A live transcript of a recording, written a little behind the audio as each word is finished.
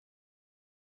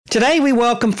Today, we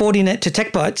welcome Fortinet to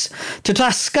TechBytes to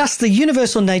discuss the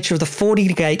universal nature of the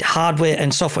FortiGate hardware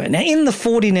and software. Now, in the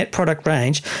Fortinet product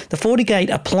range, the FortiGate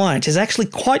appliance is actually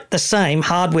quite the same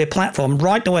hardware platform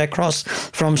right the way across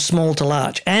from small to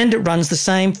large, and it runs the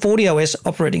same FortiOS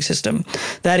operating system.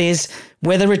 That is,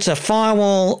 whether it's a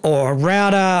firewall or a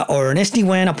router or an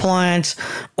SD-WAN appliance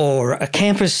or a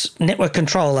campus network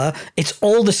controller, it's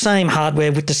all the same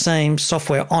hardware with the same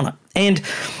software on it. And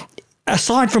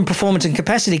aside from performance and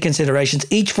capacity considerations,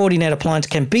 each Fortinet appliance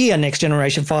can be a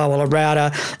next-generation firewall, a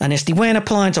router, an SD-WAN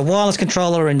appliance, a wireless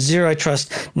controller, and zero-trust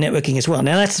networking as well.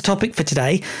 Now, that's the topic for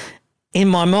today. In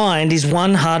my mind, is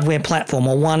one hardware platform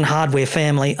or one hardware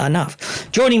family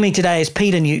enough? Joining me today is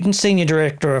Peter Newton, Senior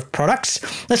Director of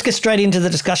Products. Let's get straight into the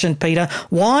discussion, Peter.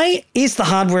 Why is the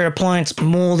hardware appliance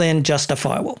more than just a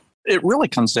firewall? It really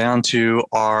comes down to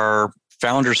our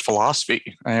founders'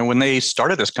 philosophy. And when they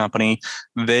started this company,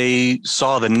 they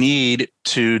saw the need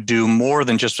to do more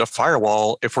than just a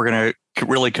firewall if we're going to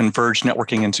really converge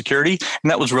networking and security. And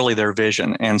that was really their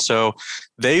vision. And so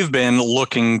they've been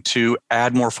looking to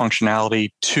add more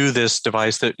functionality to this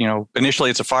device that,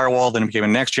 initially it's a firewall, then it became a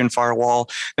next-gen firewall.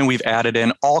 Then we've added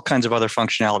in all kinds of other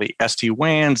functionality,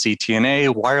 SD-WAN,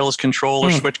 ZTNA, wireless controller,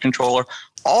 switch controller,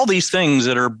 all these things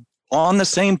that are on the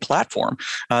same platform.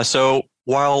 So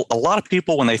while a lot of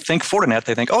people, when they think Fortinet,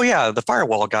 they think, oh yeah, the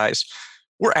firewall guys,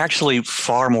 we're actually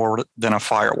far more than a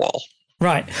firewall.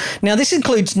 Right. Now, this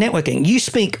includes networking. You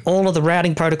speak all of the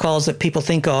routing protocols that people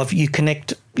think of. You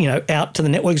connect, out to the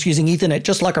networks using Ethernet,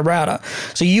 just like a router.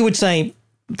 So you would say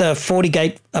the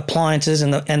FortiGate appliances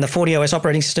and the FortiOS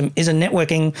operating system is a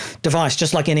networking device,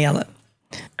 just like any other.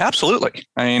 Absolutely.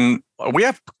 I mean, we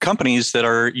have companies that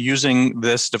are using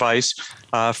this device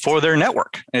for their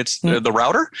network. It's the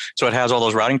router, so it has all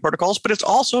those routing protocols, but it's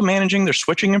also managing their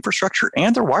switching infrastructure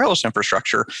and their wireless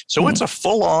infrastructure. So it's a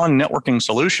full-on networking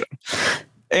solution,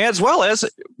 as well as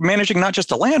managing not just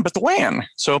the LAN, but the WAN.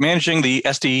 So managing the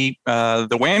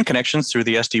the WAN connections through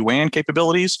the SD-WAN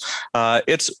capabilities.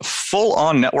 It's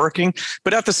full-on networking,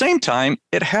 but at the same time,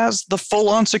 it has the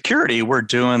full-on security. We're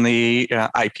doing the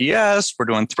IPS, we're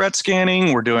doing threat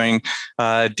scanning, we're doing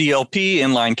DLP,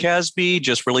 inline CASB,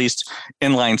 just released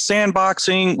inline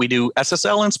sandboxing. We do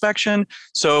SSL inspection.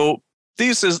 So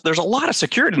there's a lot of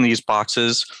security in these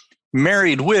boxes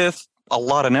married with a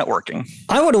lot of networking.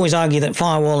 I would always argue that a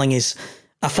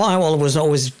firewall was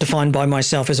always defined by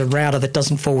myself as a router that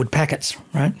doesn't forward packets,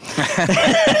 right?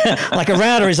 Like a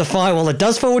router is a firewall that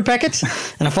does forward packets,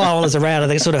 and a firewall is a router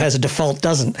that sort of has a default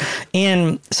doesn't.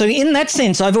 And so in that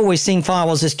sense, I've always seen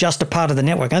firewalls as just a part of the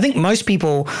network. I think most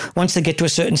people, once they get to a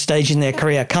certain stage in their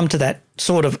career, come to that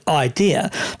sort of idea.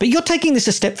 But you're taking this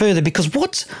a step further, because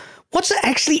what's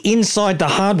actually inside the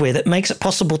hardware that makes it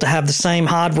possible to have the same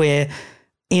hardware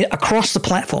across the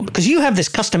platform? Because you have this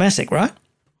custom ASIC, right?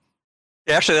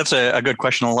 Yeah, actually, that's a good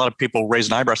question. A lot of people raise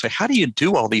an eyebrow, say, how do you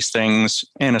do all these things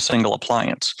in a single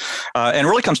appliance? And it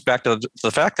really comes back to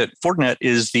the fact that Fortinet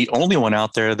is the only one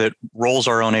out there that rolls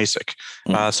our own ASIC.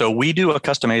 So we do a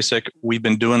custom ASIC. We've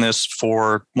been doing this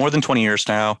for more than 20 years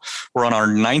now. We're on our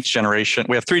 9th generation.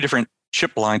 We have 3 different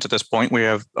chip lines at this point. We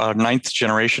have 9th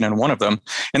generation in one of them.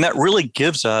 And that really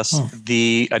gives us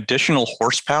the additional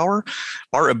horsepower,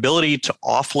 our ability to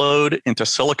offload into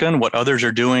silicon what others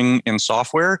are doing in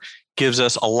software gives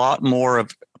us a lot more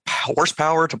of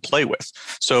horsepower to play with.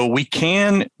 So we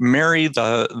can marry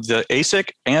the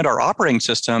ASIC and our operating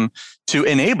system to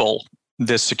enable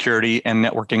this security and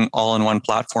networking all in one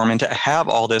platform, and to have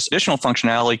all this additional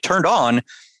functionality turned on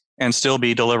and still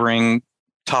be delivering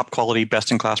top quality,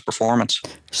 best-in-class performance.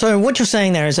 So what you're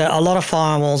saying there is that a lot of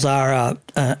firewalls are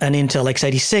an Intel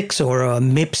x86 or a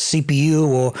MIPS CPU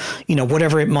or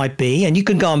whatever it might be, and you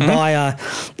can go and buy an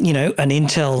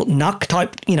Intel NUC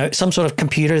type, some sort of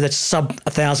computer that's sub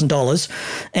 $1,000,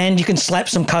 and you can slap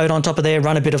some code on top of there,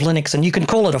 run a bit of Linux, and you can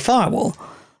call it a firewall.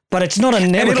 But it's not a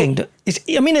networking.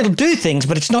 It'll do things,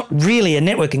 but it's not really a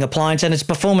networking appliance, and its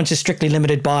performance is strictly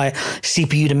limited by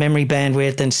CPU to memory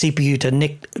bandwidth and CPU to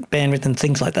NIC bandwidth and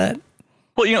things like that.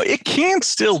 Well, it can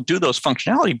still do those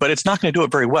functionality, but it's not going to do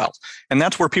it very well. And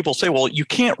that's where people say, well, you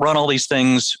can't run all these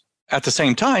things at the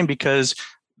same time because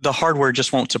the hardware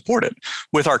just won't support it.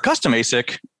 With our custom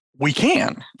ASIC, we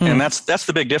can, and that's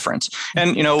the big difference.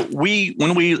 And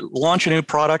when we launch a new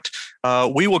product,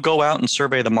 we will go out and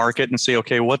survey the market and say,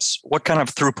 okay, what kind of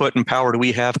throughput and power do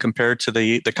we have compared to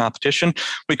the competition?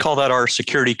 We call that our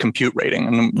security compute rating,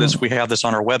 and we have this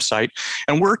on our website.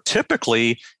 And we're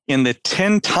typically in the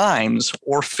 10 times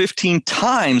or 15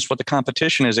 times what the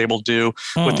competition is able to do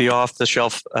with the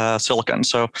off-the-shelf silicon.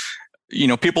 So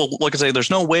people look and say there's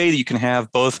no way that you can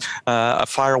have both a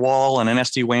firewall and an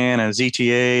SD-WAN and a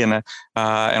ZTA and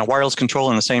a wireless control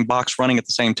in the same box running at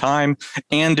the same time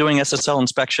and doing SSL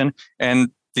inspection. And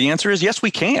the answer is yes,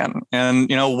 we can. And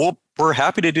we're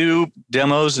happy to do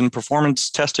demos and performance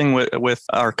testing with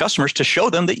our customers to show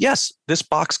them that yes, this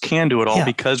box can do it all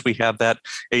because we have that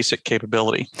ASIC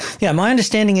capability. Yeah, my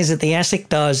understanding is that the ASIC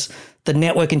does the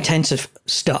network intensive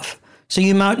stuff. So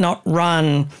you might not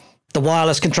run the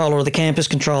wireless controller or the campus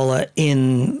controller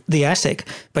in the ASIC,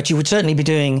 but you would certainly be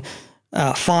doing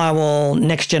firewall,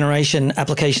 next generation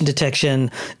application detection,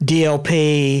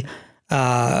 DLP,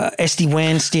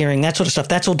 SD-WAN steering, that sort of stuff.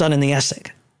 That's all done in the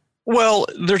ASIC. Well,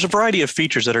 there's a variety of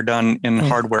features that are done in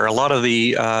hardware. A lot of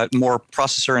the more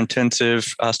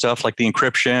processor-intensive stuff, like the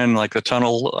encryption, like the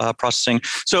tunnel processing.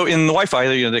 So in the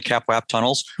Wi-Fi, the CAP/WAP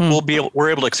tunnels, we're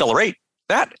able to accelerate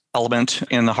that element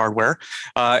in the hardware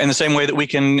in the same way that we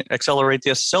can accelerate the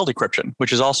SSL decryption,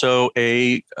 which is also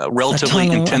a relatively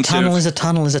intensive. A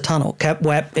tunnel is a tunnel.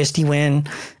 CAP/WAP, SD-WAN,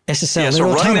 SSL. Yeah, so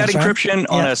running that encryption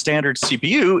on a standard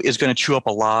CPU is going to chew up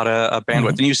a lot of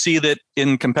bandwidth. And you see that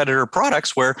in competitor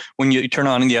products where when you turn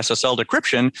on the SSL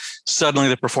decryption, suddenly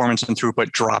the performance and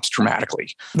throughput drops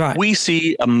dramatically. Right. We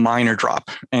see a minor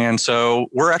drop. And so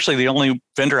we're actually the only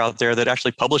vendor out there that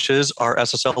actually publishes our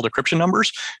SSL decryption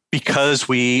numbers because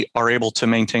we are able to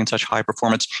maintain such high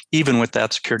performance even with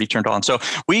that security turned on. So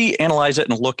we analyze it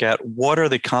and look at what are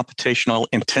the computational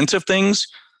intensive things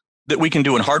that we can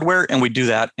do in hardware, and we do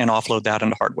that and offload that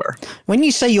into hardware. When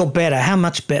you say you're better, how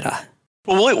much better?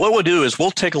 Well, what we'll do is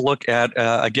we'll take a look at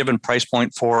a given price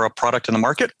point for a product in the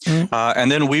market,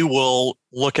 and then we will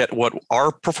look at what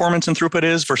our performance and throughput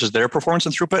is versus their performance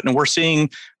and throughput, and we're seeing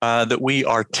that we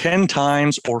are 10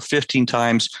 times or 15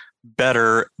 times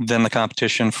better than the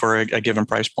competition for a given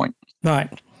price point. Right.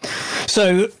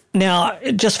 So now,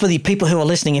 just for the people who are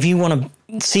listening, if you want to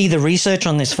see the research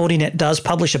on this, Fortinet does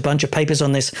publish a bunch of papers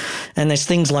on this, and there's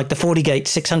things like the FortiGate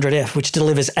 600F, which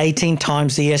delivers 18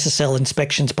 times the SSL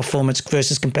inspections performance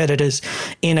versus competitors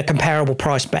in a comparable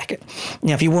price bracket.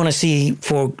 Now, if you want to see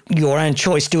for your own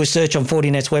choice, do a search on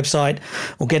Fortinet's website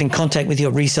or get in contact with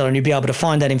your reseller and you'll be able to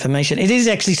find that information. It is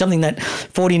actually something that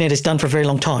Fortinet has done for a very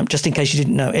long time, just in case you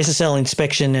didn't know. SSL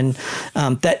inspection and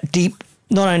that deep,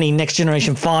 not only next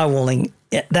generation firewalling,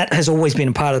 that has always been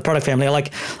a part of the product family. I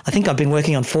think I've been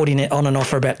working on Fortinet on and off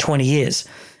for about 20 years.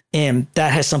 And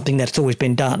that has something that's always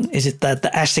been done, is it that the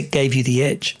ASIC gave you the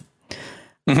edge.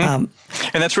 And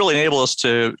that's really enabled us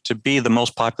to be the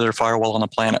most popular firewall on the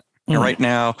planet. And right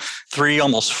now,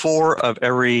 almost 4 of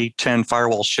every 10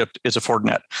 firewalls shipped is a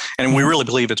Fortinet. And we really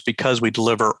believe it's because we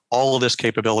deliver all of this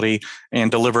capability and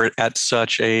deliver it at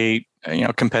such a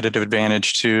competitive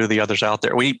advantage to the others out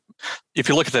there. If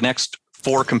you look at the next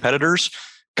 4 competitors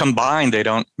combined, they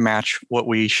don't match what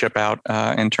we ship out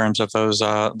in terms of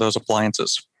those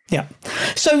appliances. Yeah.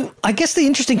 So I guess the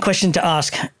interesting question to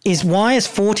ask is, why is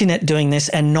Fortinet doing this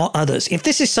and not others? If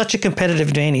this is such a competitive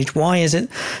advantage, why is it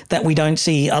that we don't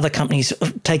see other companies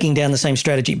taking down the same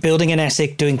strategy, building an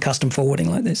ASIC, doing custom forwarding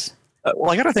like this?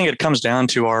 Well, I got to think it comes down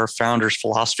to our founders'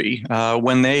 philosophy.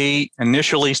 When they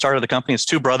initially started the company, it's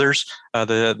 2 brothers,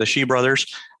 the Shi brothers.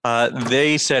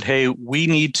 They said, hey, we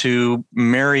need to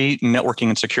marry networking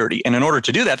and security. And in order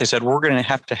to do that, they said, we're going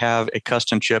to have a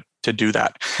custom chip to do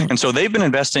that. And so they've been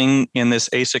investing in this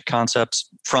ASIC concepts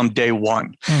from day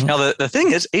one. Now, the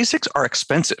thing is, ASICs are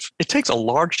expensive. It takes a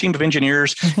large team of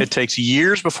engineers. It takes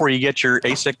years before you get your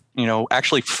ASIC,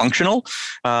 actually functional.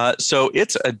 So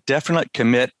it's a definite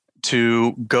commit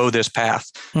to go this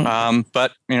path.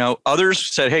 But,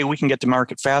 others said, hey, we can get to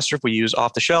market faster if we use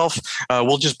off the shelf.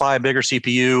 We'll just buy a bigger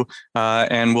CPU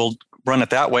and we'll run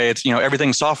it that way. It's,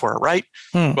 everything's software, right?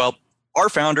 Well, our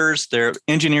founders, they're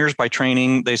engineers by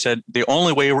training. They said the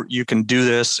only way you can do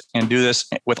this and do this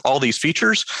with all these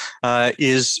features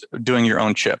is doing your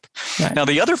own chip. Right. Now,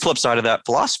 the other flip side of that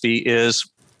philosophy is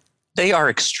they are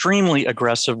extremely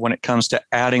aggressive when it comes to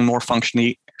adding more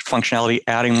functionality,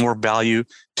 adding more value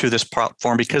to this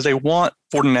platform, because they want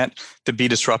Fortinet to be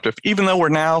disruptive. Even though we're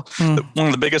now one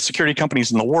of the biggest security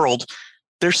companies in the world,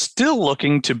 they're still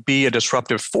looking to be a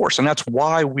disruptive force. And that's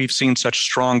why we've seen such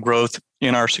strong growth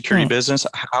in our security business,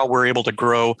 how we're able to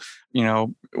grow.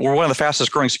 We're one of the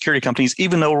fastest growing security companies,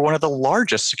 even though we're one of the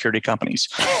largest security companies.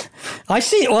 I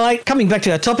see. Well, coming back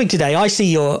to our topic today, I see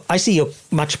you're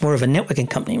much more of a networking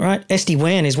company, right?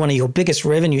 SD-WAN is one of your biggest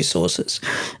revenue sources.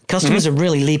 Customers are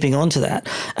really leaping onto that.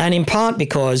 And in part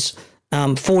because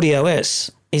FortiOS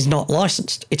is not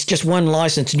licensed. It's just one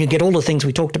license and you get all the things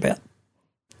we talked about.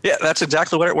 Yeah, that's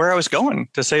exactly where I was going,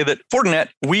 to say that Fortinet,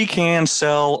 we can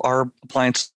sell our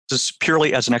appliances just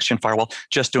purely as an next-gen firewall,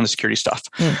 just doing the security stuff.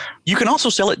 You can also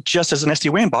sell it just as an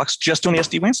SD-WAN box, just doing the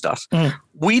SD-WAN stuff.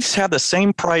 We just have the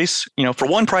same price. For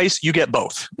one price, you get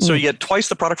both. So you get twice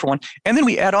the product for one. And then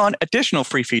we add on additional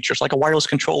free features like a wireless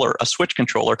controller, a switch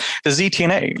controller, the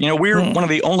ZTNA. We're one of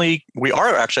the only, we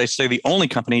are actually, I say, the only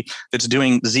company that's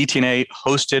doing ZTNA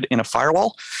hosted in a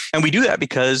firewall. And we do that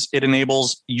because it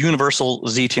enables universal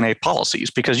ZTNA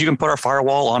policies, because you can put our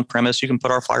firewall on premise, you can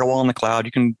put our firewall in the cloud,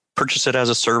 you can purchase it as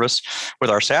a service with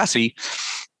our SASE.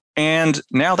 And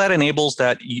now that enables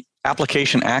that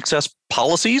application access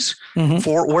policies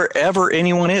for wherever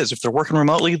anyone is. If they're working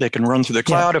remotely, they can run through the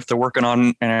cloud. If they're working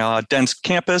on a dense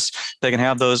campus, they can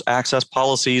have those access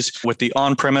policies with the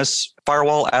on-premise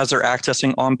firewall as they're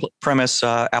accessing on-premise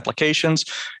applications.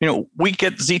 We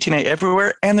get ZTNA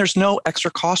everywhere, and there's no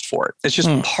extra cost for it. It's just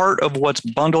part of what's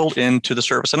bundled into the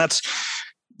service. And that's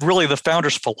really the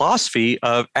founder's philosophy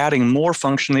of adding more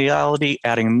functionality,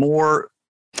 adding more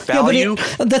value.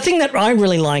 The thing that I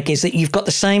really like is that you've got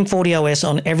the same FortiOS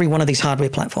on every one of these hardware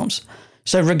platforms.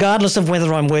 So regardless of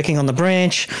whether I'm working on the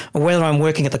branch or whether I'm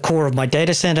working at the core of my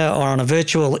data center or on a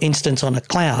virtual instance on a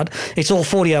cloud, it's all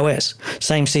FortiOS.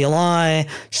 Same CLI,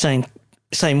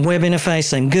 same web interface,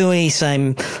 same GUI,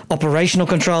 same operational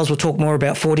controls. We'll talk more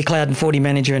about FortiCloud and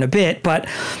FortiManager in a bit, but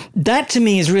that to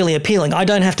me is really appealing. I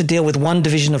don't have to deal with one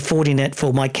division of Fortinet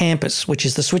for my campus, which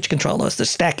is the switch controllers, the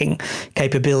stacking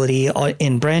capability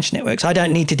in branch networks. I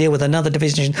don't need to deal with another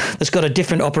division that's got a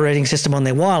different operating system on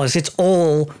their wireless. It's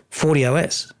all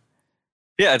FortiOS.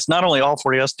 Yeah, it's not only all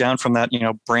FortiOS down from that,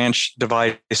 branch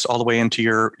device all the way into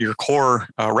your core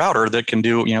router that can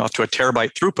do, up to a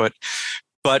terabyte throughput,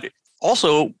 but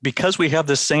also, because we have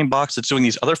this same box that's doing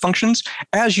these other functions,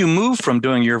 as you move from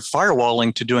doing your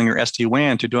firewalling to doing your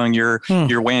SD-WAN to doing your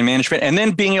WAN management, and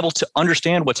then being able to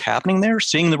understand what's happening there,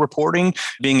 seeing the reporting,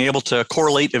 being able to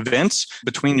correlate events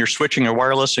between your switching, your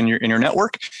wireless, and your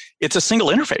network, it's a single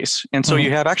interface. And so you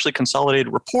have actually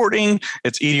consolidated reporting.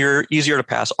 It's easier to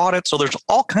pass audits. So there's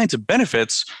all kinds of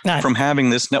benefits from having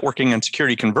this networking and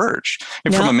security converge.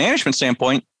 And from a management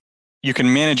standpoint, you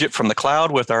can manage it from the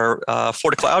cloud with our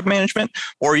FortiCloud management,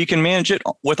 or you can manage it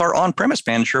with our on-premise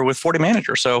manager with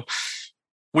FortiManager. So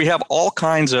we have all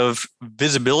kinds of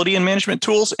visibility and management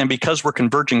tools. And because we're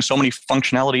converging so many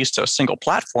functionalities to a single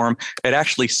platform, it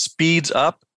actually speeds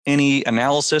up any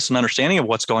analysis and understanding of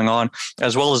what's going on,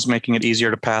 as well as making it easier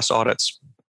to pass audits.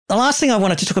 The last thing I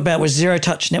wanted to talk about was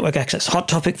zero-touch network access, hot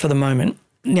topic for the moment.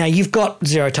 Now, you've got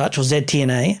zero-touch or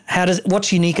ZTNA.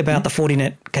 What's unique about the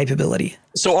Fortinet capability?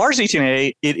 So our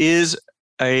ZTNA, it is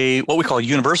what we call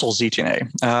universal ZTNA.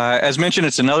 As mentioned,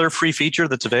 it's another free feature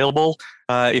that's available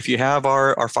if you have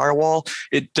our firewall.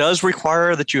 It does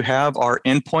require that you have our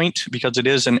endpoint because it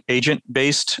is an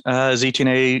agent-based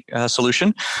ZTNA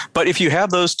solution. But if you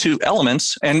have those two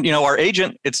elements, and our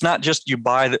agent, it's not just you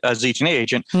buy a ZTNA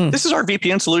agent. This is our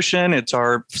VPN solution. It's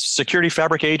our security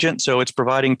fabric agent. So it's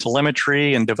providing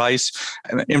telemetry and device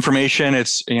information.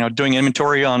 It's doing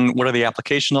inventory on what are the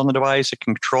applications on the device. It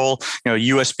can control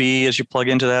USB as you plug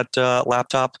into that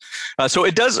laptop. So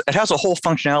it has a whole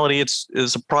functionality.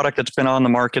 It's a product that's been on the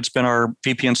market. It's been our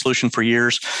VPN solution for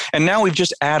years. And now we've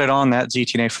just added on that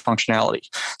ZTNA functionality.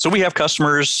 So we have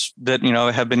customers that,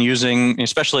 have been using,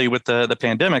 especially with the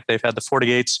pandemic, they've had the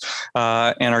FortiGates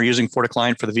and are using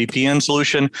FortiClient for the VPN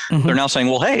solution. They're now saying,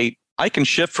 well, hey, I can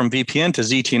shift from VPN to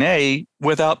ZTNA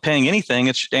without paying anything.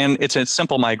 It's a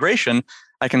simple migration.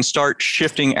 I can start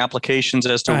shifting applications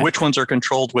as to which ones are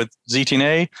controlled with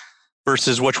ZTNA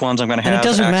versus which ones I'm going to have. And it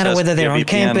doesn't matter whether they're on VPN.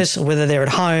 campus or whether they're at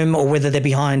home or whether they're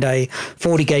behind a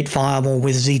FortiGate firewall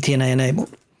with ZTNA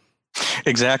enabled.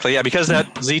 Exactly. Yeah, because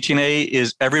that ZTNA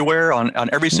is everywhere on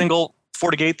every single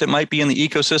FortiGate that might be in the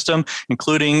ecosystem,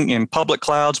 including in public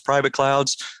clouds, private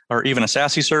clouds, or even a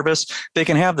SASE service. They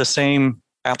can have the same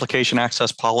application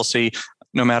access policy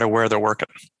no matter where they're working.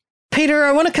 Peter,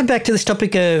 I want to come back to this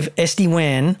topic of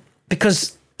SD-WAN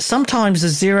because sometimes the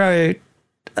zero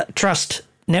trust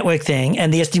network thing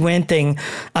and the SD-WAN thing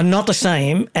are not the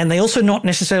same, and they also not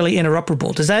necessarily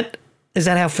interoperable. Is that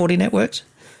how Fortinet works?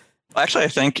 Actually, I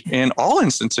think in all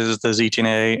instances, the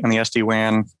ZTNA and the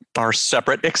SD-WAN are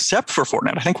separate, except for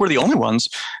Fortinet. I think we're the only ones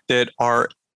that are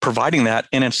providing that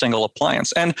in a single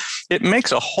appliance. And it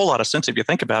makes a whole lot of sense if you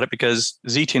think about it, because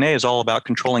ZTNA is all about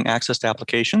controlling access to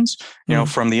applications,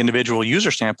 from the individual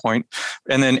user standpoint.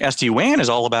 And then SD-WAN is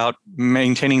all about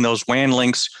maintaining those WAN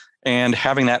links and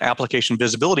having that application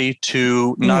visibility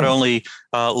to not only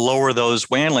lower those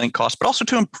WAN link costs, but also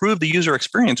to improve the user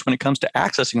experience when it comes to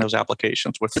accessing those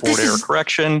applications with forward error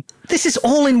correction. This is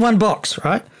all in one box,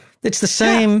 right? It's the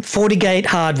same FortiGate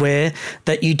hardware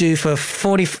that you do for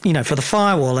for the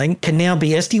firewalling can now be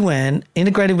SD-WAN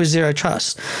integrated with Zero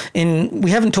Trust. And we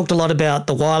haven't talked a lot about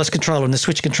the wireless controller and the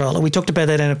switch controller. We talked about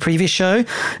that in a previous show,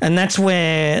 and that's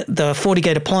where the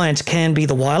FortiGate appliance can be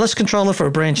the wireless controller for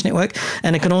a branch network,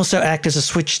 and it can also act as a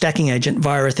switch stacking agent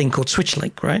via a thing called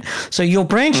SwitchLink, right? So your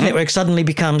branch network suddenly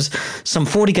becomes some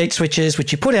FortiGate switches,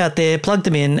 which you put out there, plug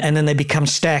them in, and then they become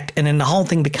stacked, and then the whole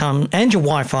thing and your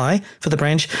Wi-Fi for the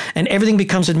branch, and everything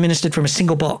becomes administered from a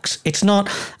single box. It's not,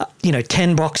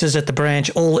 10 boxes at the branch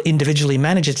all individually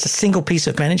managed. It's a single piece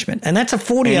of management. And that's a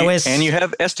FortiOS. And you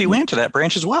have SD-WAN to that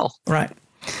branch as well. Right.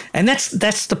 And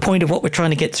that's the point of what we're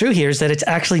trying to get through here, is that it's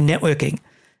actually networking.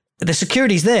 The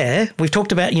security's there. We've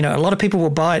talked about, a lot of people will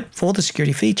buy it for the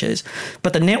security features,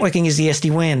 but the networking is the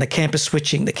SD-WAN, the campus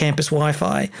switching, the campus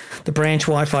Wi-Fi, the branch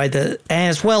Wi-Fi,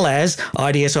 as well as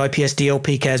IDS, IPS,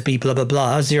 DLP, CASB, blah, blah,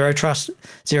 blah, zero trust,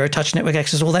 zero touch network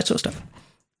access, all that sort of stuff.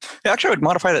 Actually, I would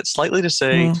modify that slightly to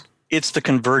say it's the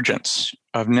convergence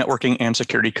of networking and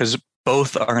security, because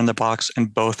both are in the box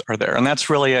and both are there. And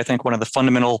that's really, I think, one of the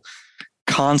fundamental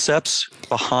concepts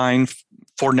behind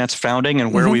Fortinet's founding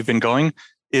and where we've been going,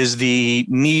 is the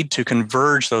need to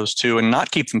converge those two and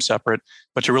not keep them separate,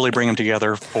 but to really bring them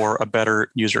together for a better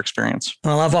user experience.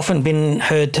 Well, I've often been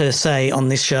heard to say on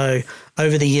this show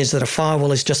over the years that a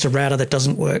firewall is just a router that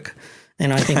doesn't work.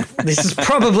 And I think this is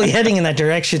probably heading in that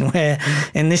direction, where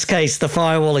in this case, the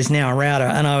firewall is now a router.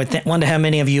 And I would wonder how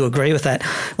many of you agree with that.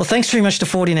 Well, thanks very much to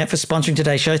Fortinet for sponsoring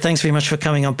today's show. Thanks very much for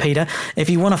coming on, Peter. If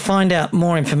you want to find out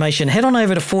more information, head on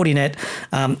over to Fortinet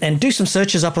and do some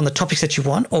searches up on the topics that you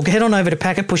want, or head on over to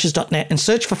packetpushers.net and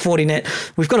search for Fortinet.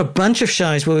 We've got a bunch of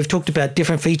shows where we've talked about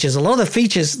different features. A lot of the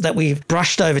features that we've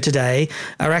brushed over today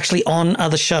are actually on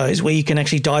other shows where you can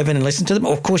actually dive in and listen to them.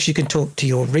 Or, of course, you can talk to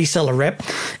your reseller rep,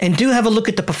 and do have a look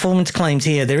at the performance claims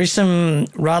here. There is some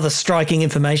rather striking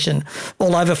information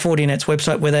all over Fortinet's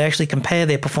website where they actually compare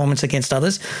their performance against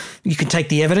others. You can take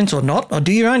the evidence or not, or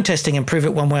do your own testing and prove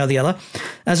it one way or the other.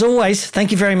 As always, thank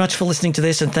you very much for listening to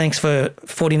this, and thanks for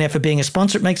Fortinet for being a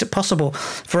sponsor. It makes it possible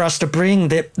for us to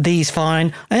bring these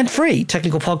fine and free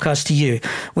technical podcasts to you.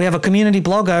 We have a community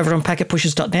blog over on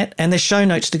packetpushers.net, and there's show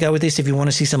notes to go with this. If you want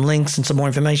to see some links and some more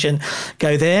information,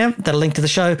 go there. That'll link to the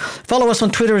show. Follow us on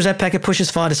Twitter as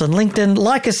 @packetpushers. Find us on LinkedIn.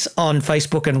 Like us on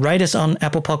Facebook and rate us on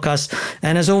Apple Podcasts.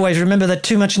 And as always, remember that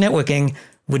too much networking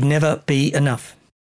would never be enough.